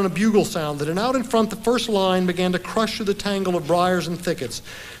shout and a bugle sounded, and out in front the first line began to crush through the tangle of briars and thickets.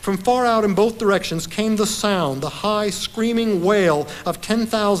 From far out in both directions came the sound, the high, screaming wail of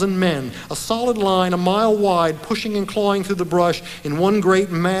 10,000 men, a solid line a mile wide, pushing and clawing through the brush in one great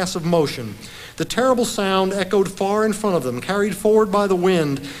mass of motion. The terrible sound echoed far in front of them, carried forward by the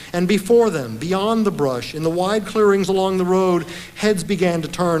wind, and before them, beyond the brush, in the wide clearings along the road, heads began to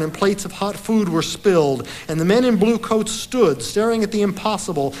turn, and plates of hot food were spilled, and the men in blue coats stood, staring at the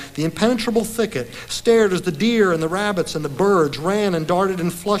impossible, the impenetrable thicket, stared as the deer and the rabbits and the birds ran and darted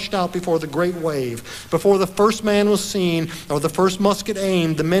and flushed out before the great wave. Before the first man was seen, or the first musket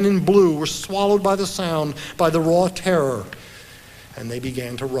aimed, the men in blue were swallowed by the sound, by the raw terror, and they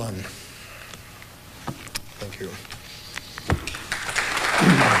began to run. Thank you.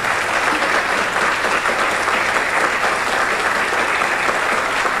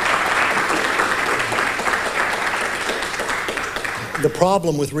 The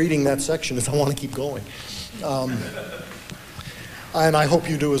problem with reading that section is I want to keep going. And I hope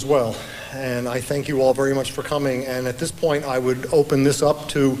you do as well. And I thank you all very much for coming. And at this point, I would open this up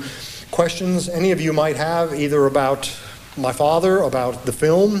to questions any of you might have, either about my father, about the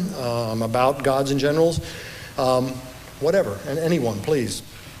film, about Gods and Generals, whatever. And anyone, please.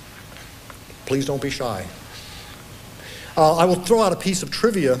 Please don't be shy. I will throw out a piece of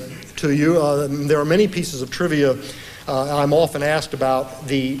trivia to you. There are many pieces of trivia I'm often asked about.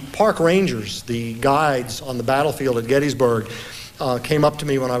 The park rangers, the guides on the battlefield at Gettysburg, came up to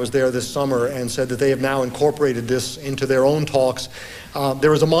me when I was there this summer and said that they have now incorporated this into their own talks.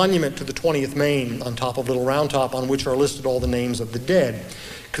 There is a monument to the 20th Maine on top of Little Round Top on which are listed all the names of the dead.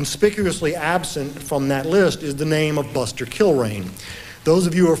 Conspicuously absent from that list is the name of Buster Kilrain. Those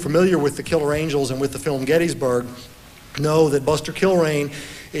of you who are familiar with the Killer Angels and with the film Gettysburg know that Buster Kilrain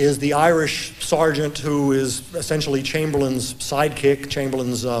is the Irish sergeant who is essentially Chamberlain's sidekick,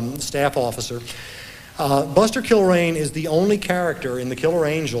 Chamberlain's staff officer. Buster Kilrain is the only character in the Killer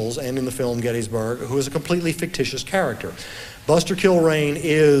Angels and in the film Gettysburg who is a completely fictitious character. Buster Kilrain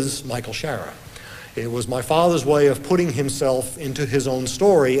is Michael Shara. It was my father's way of putting himself into his own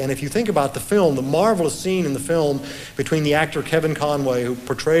story. And if you think about the film, the marvelous scene in the film between the actor Kevin Conway, who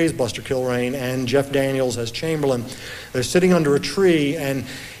portrays Buster Kilrain, and Jeff Daniels as Chamberlain, they're sitting under a tree, and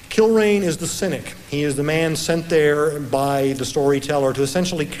Kilrain is the cynic. He is the man sent there by the storyteller to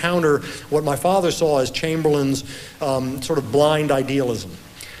essentially counter what my father saw as Chamberlain's sort of blind idealism.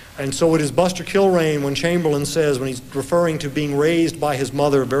 And so it is Buster Kilrain, when Chamberlain says, when he's referring to being raised by his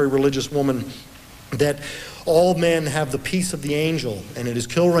mother, a very religious woman, that all men have the peace of the angel. And it is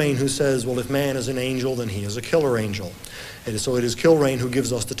Kilrain who says, well, if man is an angel, then he is a killer angel. And so it is Kilrain who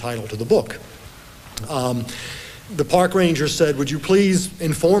gives us the title to the book. The park ranger said, would you please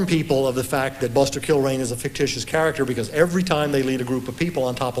inform people of the fact that Buster Kilrain is a fictitious character, because every time they lead a group of people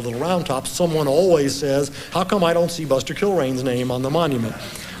on top of Little Round Top, someone always says, how come I don't see Buster Kilrain's name on the monument?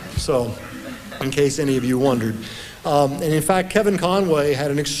 So, in case any of you wondered. And in fact, Kevin Conway had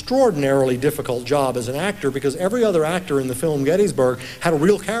an extraordinarily difficult job as an actor, because every other actor in the film Gettysburg had a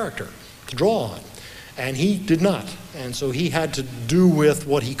real character to draw on. And he did not. And so he had to do with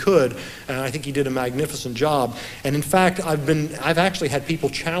what he could, and I think he did a magnificent job. And in fact, I've actually had people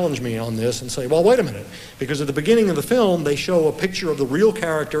challenge me on this and say, well, wait a minute, because at the beginning of the film, they show a picture of the real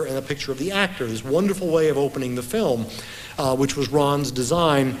character and a picture of the actor, this wonderful way of opening the film, which was Ron's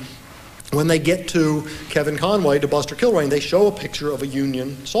design. When they get to Kevin Conway, to Buster Kilrain, they show a picture of a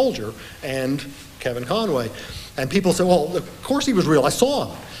Union soldier and Kevin Conway. And people say, well, of course he was real, I saw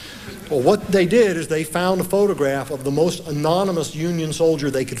him. Well, what they did is they found a photograph of the most anonymous Union soldier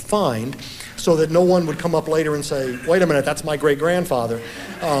they could find, so that no one would come up later and say, wait a minute, that's my great-grandfather.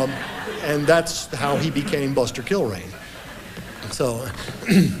 And that's how he became Buster Kilrain. So,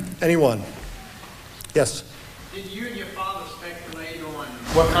 anyone? Yes? Did you and your father speculate on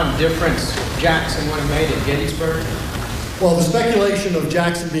what kind of difference Jackson would have made at Gettysburg? Well, the speculation of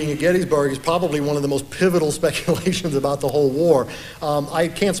Jackson being at Gettysburg is probably one of the most pivotal speculations about the whole war. I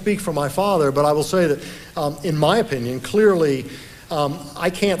can't speak for my father, but I will say that, in my opinion, clearly, I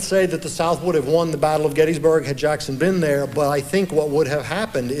can't say that the South would have won the Battle of Gettysburg had Jackson been there, but I think what would have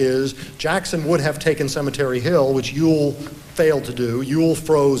happened is Jackson would have taken Cemetery Hill, which Ewell failed to do. Ewell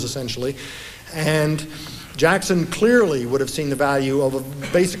froze, essentially, and Jackson clearly would have seen the value of a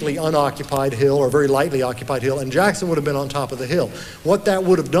basically unoccupied hill, or very lightly occupied hill, and Jackson would have been on top of the hill. What that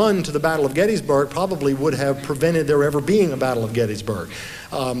would have done to the Battle of Gettysburg probably would have prevented there ever being a Battle of Gettysburg.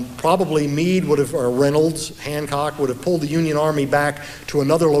 Probably Meade would have, or Reynolds, Hancock would have pulled the Union Army back to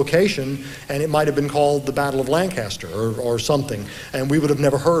another location, and it might have been called the Battle of Lancaster or something, and we would have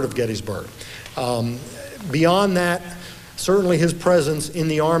never heard of Gettysburg. Beyond that, certainly his presence in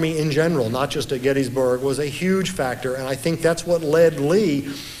the Army in general, not just at Gettysburg, was a huge factor, and I think that's what led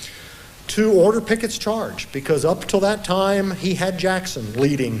Lee to order Pickett's charge, because up till that time, he had Jackson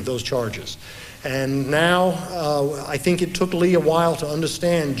leading those charges. And now, I think it took Lee a while to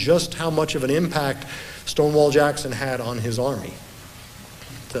understand just how much of an impact Stonewall Jackson had on his army.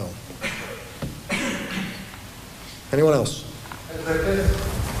 So, anyone else?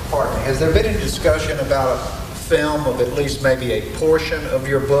 Has there been any discussion about a film of at least maybe a portion of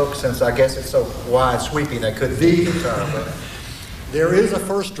your book, since I guess it's so wide sweeping they couldn't do the entire book? There is a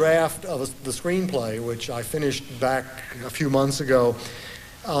first draft of the screenplay, which I finished back a few months ago.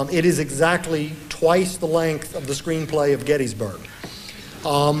 It is exactly twice the length of the screenplay of Gettysburg.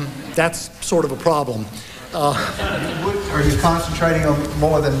 That's sort of a problem. Are you concentrating on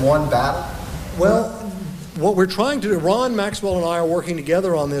more than one battle? Well, what we're trying to do, Ron Maxwell and I are working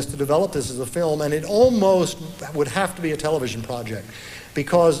together on this to develop this as a film, and it almost would have to be a television project,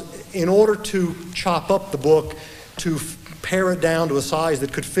 because in order to chop up the book, to pare it down to a size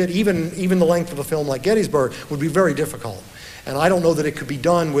that could fit even the length of a film like Gettysburg would be very difficult. And I don't know that it could be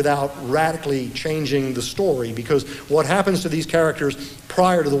done without radically changing the story, because what happens to these characters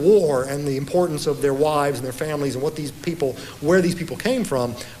prior to the war and the importance of their wives and their families and where these people came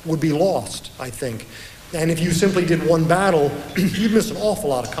from would be lost, I think. And if you simply did one battle, you'd miss an awful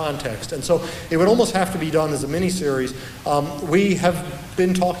lot of context. And so it would almost have to be done as a miniseries. We have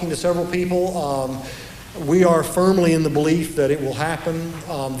been talking to several people. We are firmly in the belief that it will happen.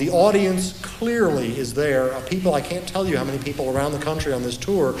 The audience clearly is there. People, I can't tell you how many people around the country on this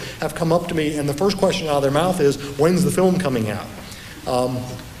tour have come up to me, and the first question out of their mouth is, when's the film coming out?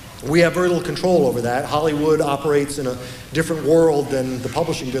 We have very little control over that. Hollywood operates in a different world than the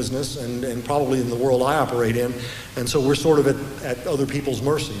publishing business, and probably in the world I operate in, and so we're sort of at other people's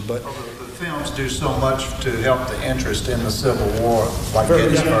mercy. But the films do so much to help the interest in the Civil War, like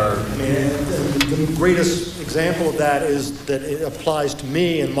Gettysburg. The greatest example of that is that it applies to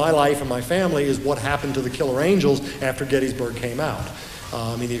me and my life and my family is what happened to the Killer Angels after Gettysburg came out.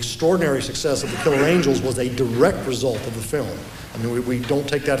 The extraordinary success of the Killer Angels was a direct result of the film. We don't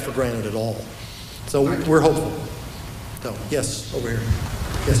take that for granted at all. So we're hopeful. So, yes, over here.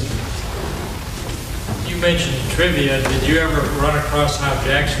 Yes. You mentioned trivia. Did you ever run across how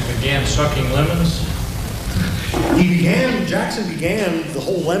Jackson began sucking lemons? Jackson began the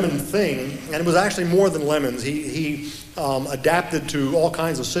whole lemon thing, and it was actually more than lemons. He adapted to all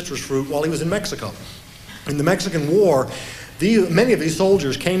kinds of citrus fruit while he was in Mexico. In the Mexican War, many of these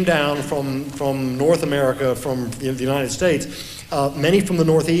soldiers came down from North America, from the United States. Many from the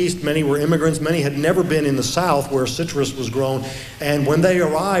Northeast, many were immigrants, many had never been in the South where citrus was grown. And when they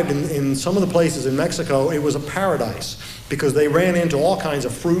arrived in some of the places in Mexico, it was a paradise, because they ran into all kinds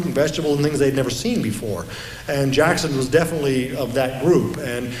of fruit and vegetables and things they'd never seen before. And Jackson was definitely of that group,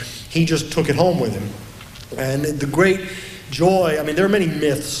 and he just took it home with him. And the great joy, there are many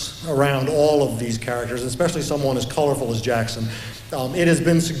myths around all of these characters, especially someone as colorful as Jackson. It has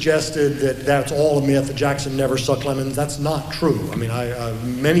been suggested that that's all a myth, that Jackson never sucked lemons. That's not true.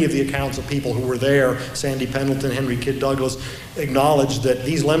 Many of the accounts of people who were there, Sandy Pendleton, Henry Kidd Douglas, acknowledged that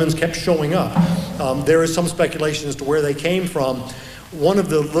these lemons kept showing up. There is some speculation as to where they came from. One of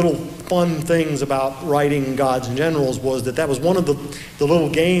the little fun things about writing Gods and Generals was that was one of the little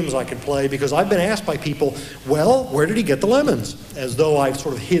games I could play, because I've been asked by people, well, where did he get the lemons? As though I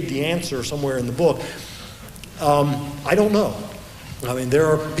sort of hid the answer somewhere in the book. I don't know. There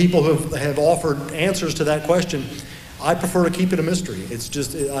are people who have offered answers to that question. I prefer to keep it a mystery. It's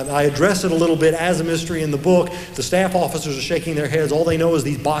just, I address it a little bit as a mystery in the book. The staff officers are shaking their heads. All they know is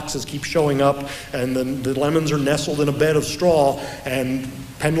these boxes keep showing up, and the lemons are nestled in a bed of straw, and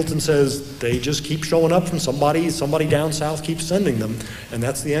Pendleton says they just keep showing up from somebody down south keeps sending them, and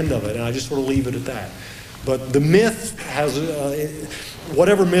that's the end of it, and I just sort of leave it at that. But the myth has,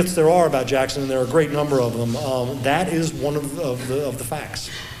 whatever myths there are about Jackson, and there are a great number of them, that is one of the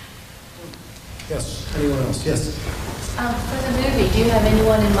facts. Yes, anyone else? Yes? For the movie, do you have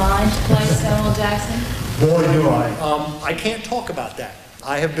anyone in mind to play Samuel Jackson? Boy, do I. I can't talk about that.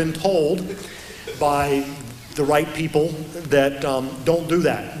 I have been told by the right people that don't do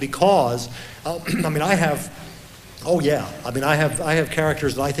that, because, I have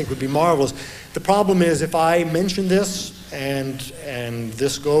characters that I think would be marvelous. The problem is, if I mention this and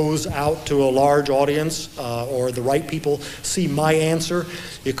this goes out to a large audience, or the right people see my answer,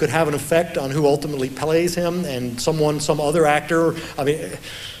 it could have an effect on who ultimately plays him, and some other actor.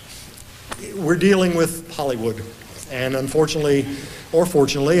 We're dealing with Hollywood, and unfortunately, or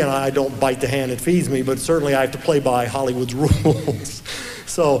fortunately, and I don't bite the hand that feeds me, but certainly I have to play by Hollywood's rules.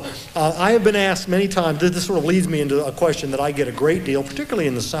 So I have been asked many times, this sort of leads me into a question that I get a great deal, particularly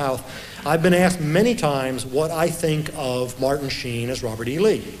in the South. I've been asked many times what I think of Martin Sheen as Robert E.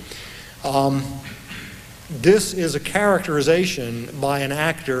 Lee. This is a characterization by an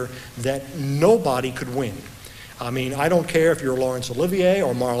actor that nobody could win. I don't care if you're Laurence Olivier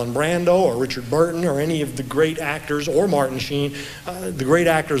or Marlon Brando or Richard Burton or any of the great actors, or Martin Sheen, the great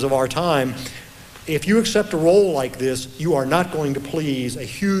actors of our time. If you accept a role like this, you are not going to please a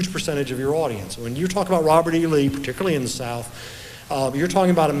huge percentage of your audience. When you talk about Robert E. Lee, particularly in the South, you're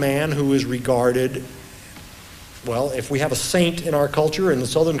talking about a man who is regarded, well, if we have a saint in our culture, in the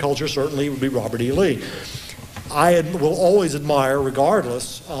Southern culture, certainly it would be Robert E. Lee. I will always admire,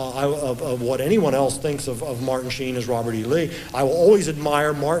 regardless of what anyone else thinks of Martin Sheen as Robert E. Lee, I will always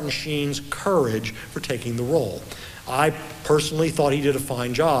admire Martin Sheen's courage for taking the role. I personally thought he did a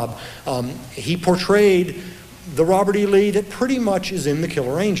fine job. He portrayed the Robert E. Lee that pretty much is in The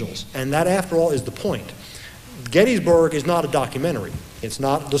Killer Angels, and that, after all, is the point. Gettysburg is not a documentary. It's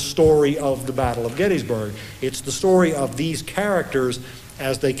not the story of the Battle of Gettysburg. It's the story of these characters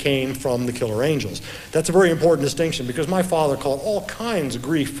as they came from the Killer Angels. That's a very important distinction, because my father caught all kinds of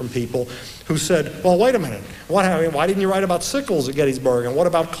grief from people who said, well, wait a minute, why didn't you write about Sickles at Gettysburg, and what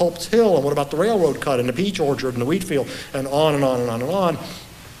about Culp's Hill, and what about the railroad cut, and the peach orchard, and the wheat field, and on and on and on and on.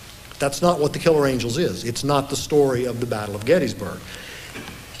 That's not what the Killer Angels is. It's not the story of the Battle of Gettysburg.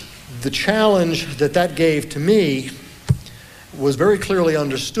 The challenge that gave to me was very clearly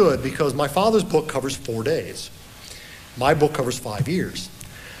understood, because my father's book covers 4 days. My book covers 5 years.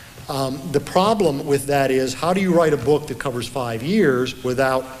 The problem with that is, how do you write a book that covers 5 years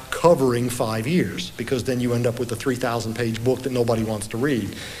without covering 5 years? Because then you end up with a 3,000-page book that nobody wants to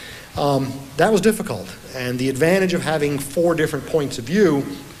read. That was difficult. And the advantage of having 4 different points of view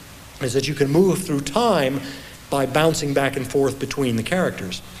is that you can move through time by bouncing back and forth between the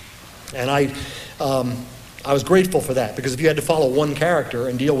characters. And I was grateful for that, because if you had to follow one character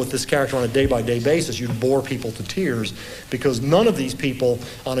and deal with this character on a day-by-day basis, you'd bore people to tears, because none of these people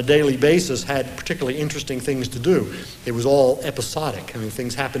on a daily basis had particularly interesting things to do. It was all episodic. I mean,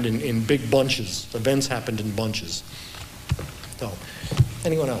 things happened in big bunches. Events happened in bunches. So,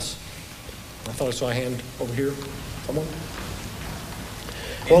 anyone else? I thought I saw a hand over here. Someone?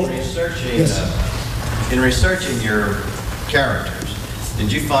 In researching your characters,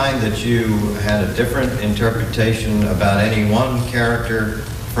 did you find that you had a different interpretation about any one character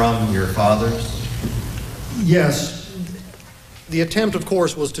from your father's? Yes. The attempt, of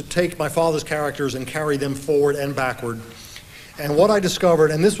course, was to take my father's characters and carry them forward and backward. And what I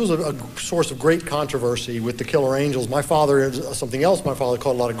discovered, and this was a source of great controversy with the Killer Angels, something else my father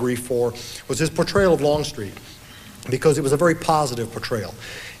caught a lot of grief for, was his portrayal of Longstreet, because it was a very positive portrayal.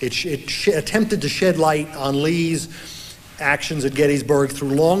 It attempted to shed light on Lee's actions at Gettysburg through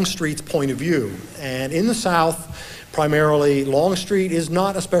Longstreet's point of view. And in the South, primarily, Longstreet is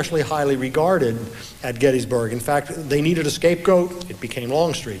not especially highly regarded at Gettysburg. In fact, they needed a scapegoat. It became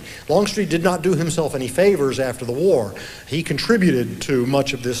Longstreet. Longstreet did not do himself any favors after the war. He contributed to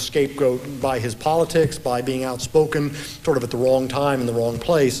much of this scapegoat by his politics, by being outspoken, sort of at the wrong time in the wrong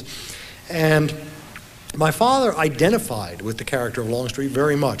place. And my father identified with the character of Longstreet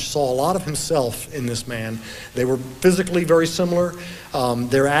very much, saw a lot of himself in this man. They were physically very similar.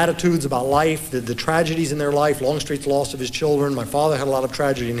 Their attitudes about life, the tragedies in their life, Longstreet's loss of his children, my father had a lot of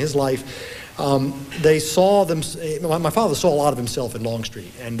tragedy in his life. My father saw a lot of himself in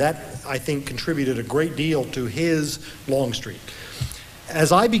Longstreet, and that, I think, contributed a great deal to his Longstreet.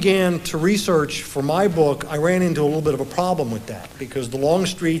 As I began to research for my book, I ran into a little bit of a problem with that, because the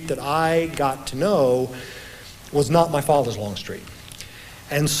Longstreet that I got to know was not my father's Longstreet.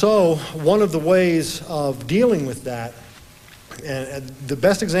 And so one of the ways of dealing with that, and the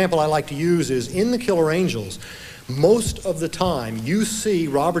best example I like to use is in The Killer Angels, most of the time you see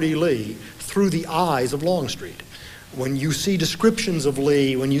Robert E. Lee through the eyes of Longstreet. When you see descriptions of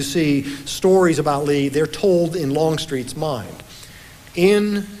Lee, when you see stories about Lee, they're told in Longstreet's mind.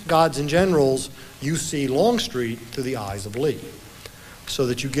 In Gods and Generals, you see Longstreet through the eyes of Lee, so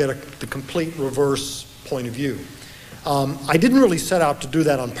that you get the complete reverse point of view. I didn't really set out to do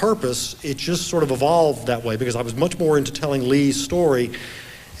that on purpose. It just sort of evolved that way, because I was much more into telling Lee's story,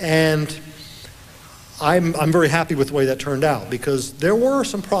 and I'm very happy with the way that turned out, because there were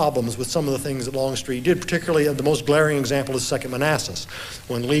some problems with some of the things that Longstreet did. Particularly, the most glaring example is Second Manassas,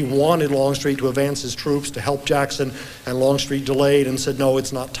 when Lee wanted Longstreet to advance his troops to help Jackson, and Longstreet delayed and said, no,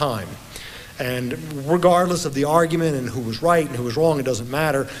 it's not time. And regardless of the argument and who was right and who was wrong, it doesn't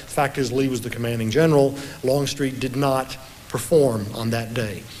matter. The fact is, Lee was the commanding general. Longstreet did not perform on that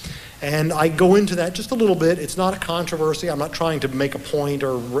day. And I go into that just a little bit. It's not a controversy. I'm not trying to make a point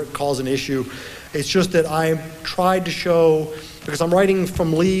or cause an issue. It's just that I tried to show, because I'm writing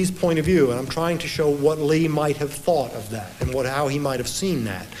from Lee's point of view, and I'm trying to show what Lee might have thought of that and how he might have seen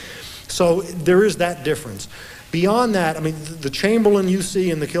that. So there is that difference. Beyond that, I mean, the Chamberlain you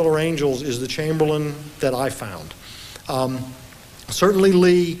see in The Killer Angels is the Chamberlain that I found. Certainly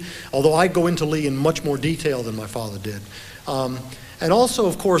Lee, although I go into Lee in much more detail than my father did. And also,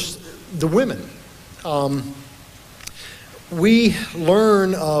 of course, the women. We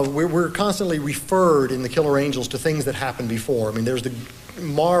learn, we're constantly referred in The Killer Angels to things that happened before. I mean, there's the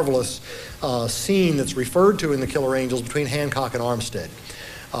marvelous scene that's referred to in The Killer Angels between Hancock and Armstead.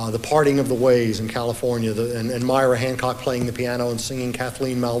 The parting of the ways in California, and Myra Hancock playing the piano and singing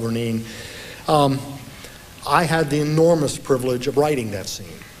Kathleen Malvernine. I had the enormous privilege of writing that scene.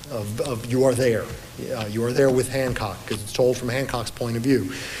 you are there. You are there with Hancock, because it's told from Hancock's point of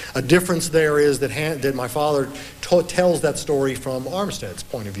view. A difference there is that my father tells that story from Armstead's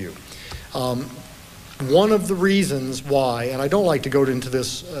point of view. One of the reasons why, and I don't like to go into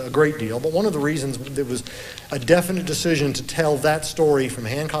this a great deal, but one of the reasons there was a definite decision to tell that story from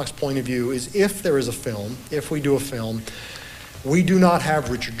Hancock's point of view is if there is a film, if we do a film, we do not have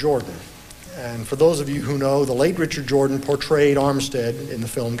Richard Jordan. And for those of you who know, the late Richard Jordan portrayed Armstead in the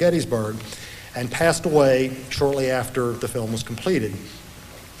film Gettysburg and passed away shortly after the film was completed.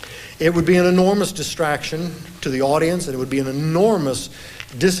 It would be an enormous distraction to the audience, and it would be an enormous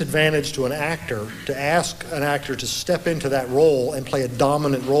disadvantage to an actor to ask an actor to step into that role and play a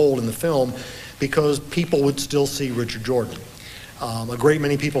dominant role in the film, because people would still see Richard Jordan. A great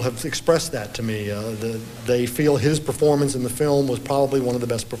many people have expressed that to me. They feel his performance in the film was probably one of the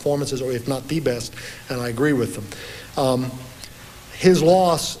best performances, or if not the best, and I agree with them. His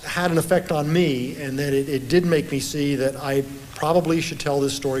loss had an effect on me, and that it did make me see that I probably should tell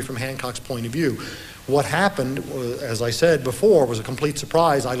this story from Hancock's point of view. What happened, as I said before, was a complete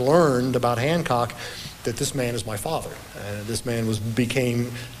surprise. I learned about Hancock that this man is my father, and this man became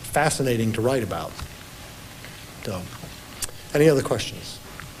fascinating to write about. So, any other questions?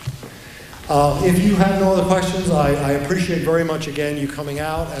 If you have no other questions, I appreciate very much, again, you coming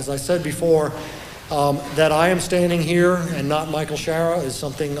out. As I said before, that I am standing here and not Michael Shara is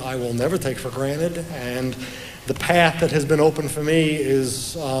something I will never take for granted, and the path that has been opened for me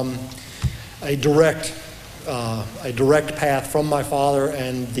is a direct path from my father,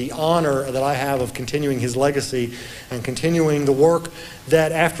 and the honor that I have of continuing his legacy and continuing the work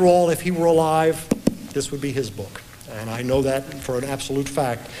that, after all, if he were alive, this would be his book. And I know that for an absolute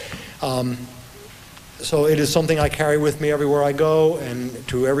fact. So it is something I carry with me everywhere I go and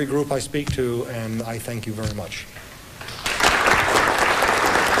to every group I speak to, and I thank you very much.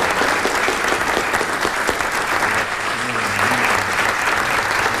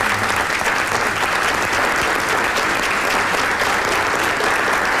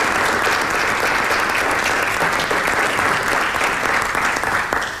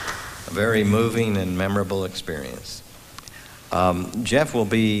 Very moving and memorable experience. Jeff will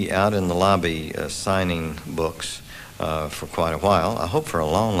be out in the lobby signing books for quite a while. I hope for a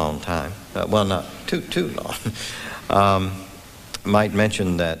long, long time. Well, not too long. Might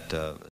mention that